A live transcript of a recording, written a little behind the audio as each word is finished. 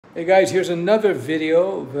Hey guys, here's another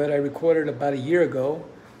video that I recorded about a year ago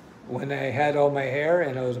when I had all my hair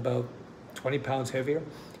and I was about 20 pounds heavier.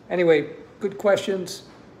 Anyway, good questions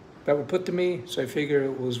that were put to me, so I figured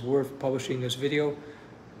it was worth publishing this video.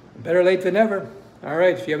 Better late than never. All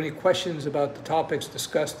right, if you have any questions about the topics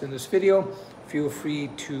discussed in this video, feel free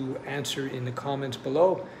to answer in the comments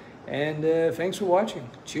below. And thanks for watching.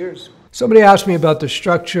 Cheers. Somebody asked me about the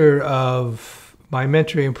structure of my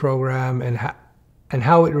mentoring program and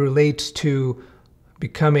how it relates to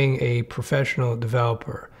becoming a professional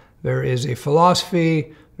developer. There is a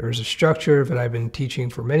philosophy, there is a structure that I've been teaching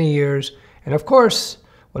for many years. And of course,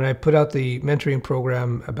 when I put out the mentoring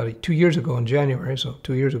program about 2 years ago in January, so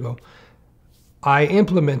 2 years ago, I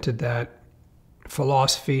implemented that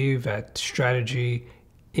philosophy, that strategy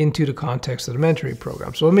into the context of the mentoring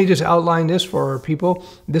program. So let me just outline this for people.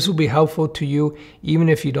 This will be helpful to you even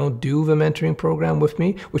if you don't do the mentoring program with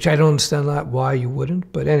me, which I don't understand why you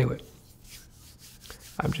wouldn't, but anyway,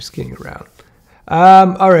 I'm just kidding around.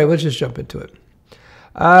 All right, let's just jump into it.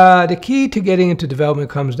 The key to getting into development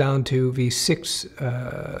comes down to these 6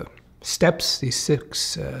 steps, these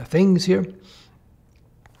 6 things here.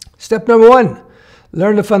 Step number 1,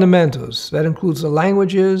 learn the fundamentals. That includes the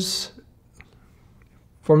languages.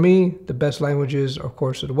 For me, the best languages, of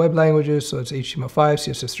course, are the web languages. So it's HTML5,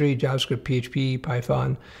 CSS3, JavaScript, PHP,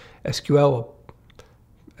 Python, SQL.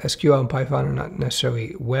 SQL and Python are not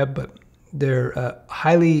necessarily web, but they're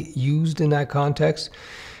highly used in that context.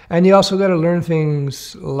 And you also got to learn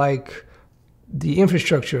things like the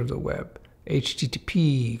infrastructure of the web,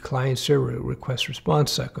 HTTP, client-server,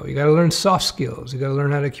 request-response cycle. You got to learn soft skills. You got to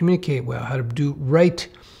learn how to communicate well, how to write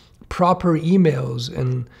proper emails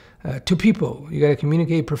and to people. You got to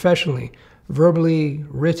communicate professionally, verbally,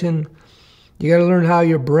 written. You got to learn how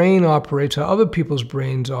your brain operates, how other people's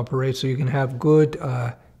brains operate, so you can have good,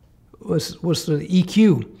 what's the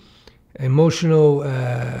EQ, emotional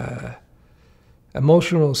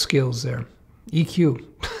skills there, EQ.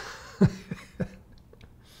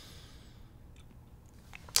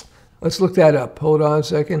 Let's look that up. Hold on a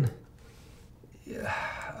second. Yeah,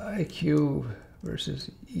 IQ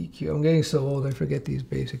versus EQ. I'm getting so old, I forget these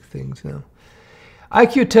basic things now.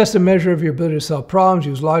 IQ tests a measure of your ability to solve problems,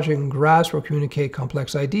 use logic and grasp, or communicate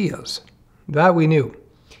complex ideas. That we knew.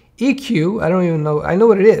 EQ, I don't even know, I know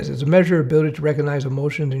what it is. It's a measure of ability to recognize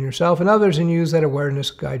emotions in yourself and others and use that awareness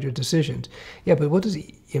to guide your decisions. Yeah, but what does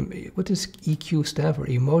EQ stand for?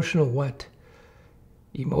 Emotional what?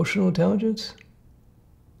 Emotional intelligence?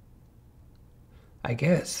 I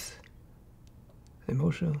guess.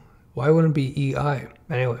 Emotional. Why wouldn't it be EI?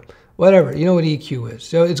 Anyway, whatever. You know what EQ is.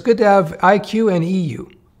 So it's good to have IQ and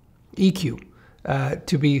EQ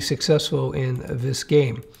to be successful in this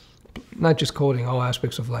game. Not just coding, all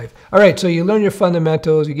aspects of life. All right, so you learn your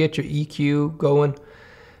fundamentals, you get your EQ going.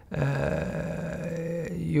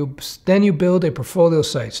 Then you build a portfolio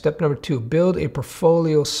site. Step number 2, build a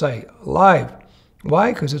portfolio site live.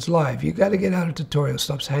 Why? Because it's live. You got to get out of tutorials.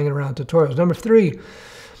 Stop hanging around tutorials. Number 3,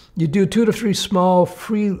 you do 2 to 3 small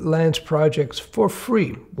freelance projects for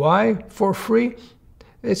free. Why for free?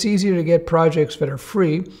 It's easier to get projects that are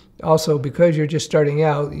free. Also, because you're just starting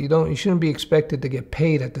out, you shouldn't be expected to get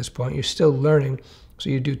paid at this point. You're still learning. So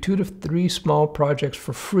you do 2 to 3 small projects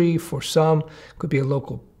for free for some. Could be a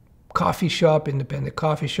local coffee shop, independent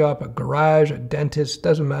coffee shop, a garage, a dentist,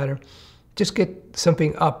 doesn't matter. Just get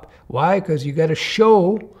something up. Why? Because you got to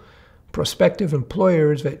show prospective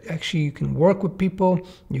employers that actually you can work with people,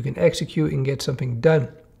 you can execute and get something done.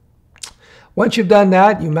 Once you've done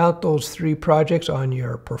that, you mount those 3 projects on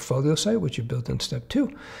your portfolio site, which you built in step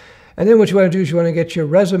 2. And then what you want to do is you want to get your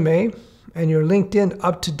resume and your LinkedIn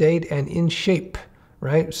up to date and in shape,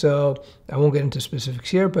 right? So I won't get into specifics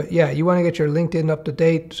here, but yeah, you want to get your LinkedIn up to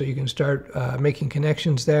date so you can start making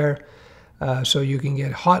connections there, so you can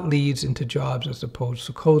get hot leads into jobs as opposed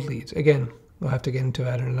to cold leads. Again, we'll have to get into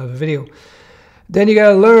that in another video. Then you got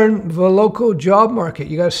to learn the local job market.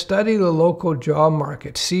 You got to study the local job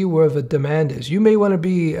market, see where the demand is. You may want to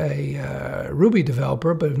be a Ruby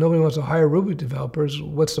developer, but if nobody wants to hire Ruby developers,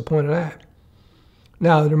 what's the point of that?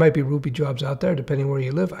 Now, there might be Ruby jobs out there, depending where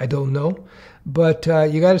you live. I don't know. But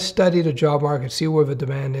you got to study the job market, see where the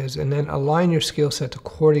demand is, and then align your skill set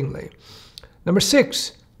accordingly. Number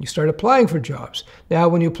 6, you start applying for jobs. Now,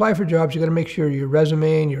 when you apply for jobs, you got to make sure your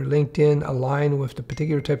resume and your LinkedIn align with the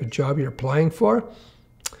particular type of job you're applying for.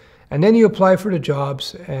 And then you apply for the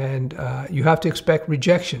jobs, and you have to expect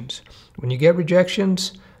rejections. When you get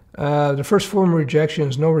rejections, the first form of rejection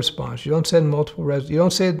is no response. You don't send you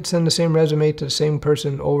don't send the same resume to the same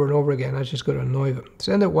person over and over again. That's just going to annoy them.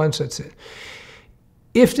 Send it once, that's it.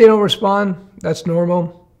 If they don't respond, that's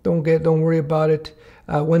normal. Don't worry about it.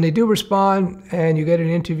 When they do respond and you get an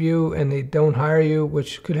interview and they don't hire you,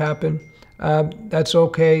 which could happen, that's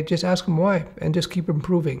okay. Just ask them why and just keep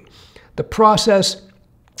improving. The process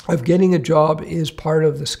of getting a job is part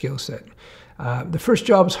of the skill set. The first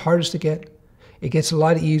job is hardest to get. It gets a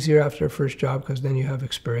lot easier after a first job because then you have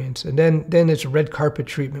experience. And then it's red carpet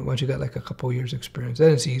treatment once you got like a couple of years experience.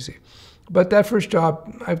 Then it's easy. But that first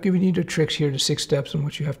job, I've given you the tricks here, the 6 steps and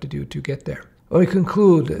what you have to do to get there. Let me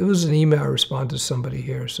conclude. It was an email I responded to somebody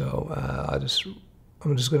here, so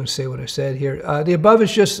I'm just going to say what I said here. The above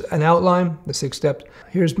is just an outline, the 6 steps.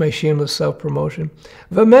 Here's my shameless self-promotion.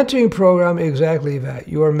 The mentoring program, exactly that.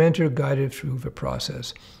 You are mentor guided through the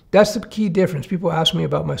process. That's the key difference. People ask me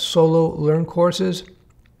about my solo learn courses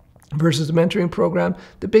versus the mentoring program.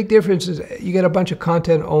 The big difference is you get a bunch of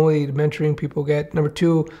content only the mentoring people get. Number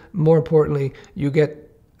 2, more importantly, you get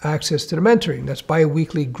access to the mentoring. That's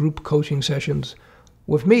bi-weekly group coaching sessions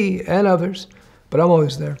with me and others, but I'm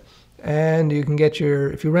always there. And you can get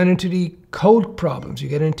if you run into the code problems, you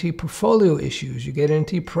get into portfolio issues, you get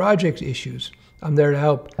into project issues, I'm there to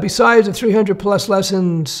help. Besides the 300 plus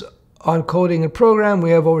lessons on coding and program, we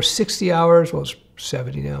have over 60 hours, well, it's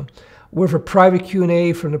 70 now, worth of private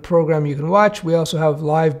Q&A from the program you can watch. We also have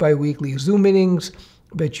live bi-weekly Zoom meetings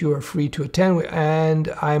that you are free to attend,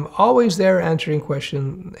 and I'm always there answering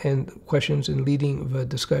questions and leading the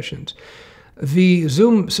discussions. The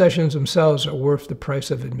Zoom sessions themselves are worth the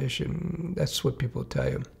price of admission. That's what people tell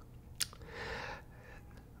you.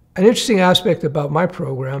 An interesting aspect about my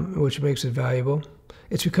program, which makes it valuable,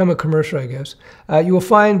 it's become a commercial, I guess. You will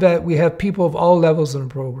find that we have people of all levels in the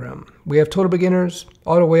program. We have total beginners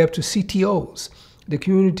all the way up to CTOs. The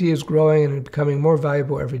community is growing and becoming more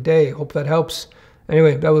valuable every day. Hope that helps.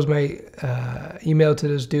 Anyway, that was my email to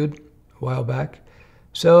this dude a while back.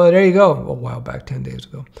 So there you go. A while back, 10 days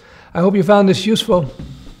ago. I hope you found this useful.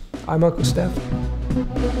 I'm Uncle Steph.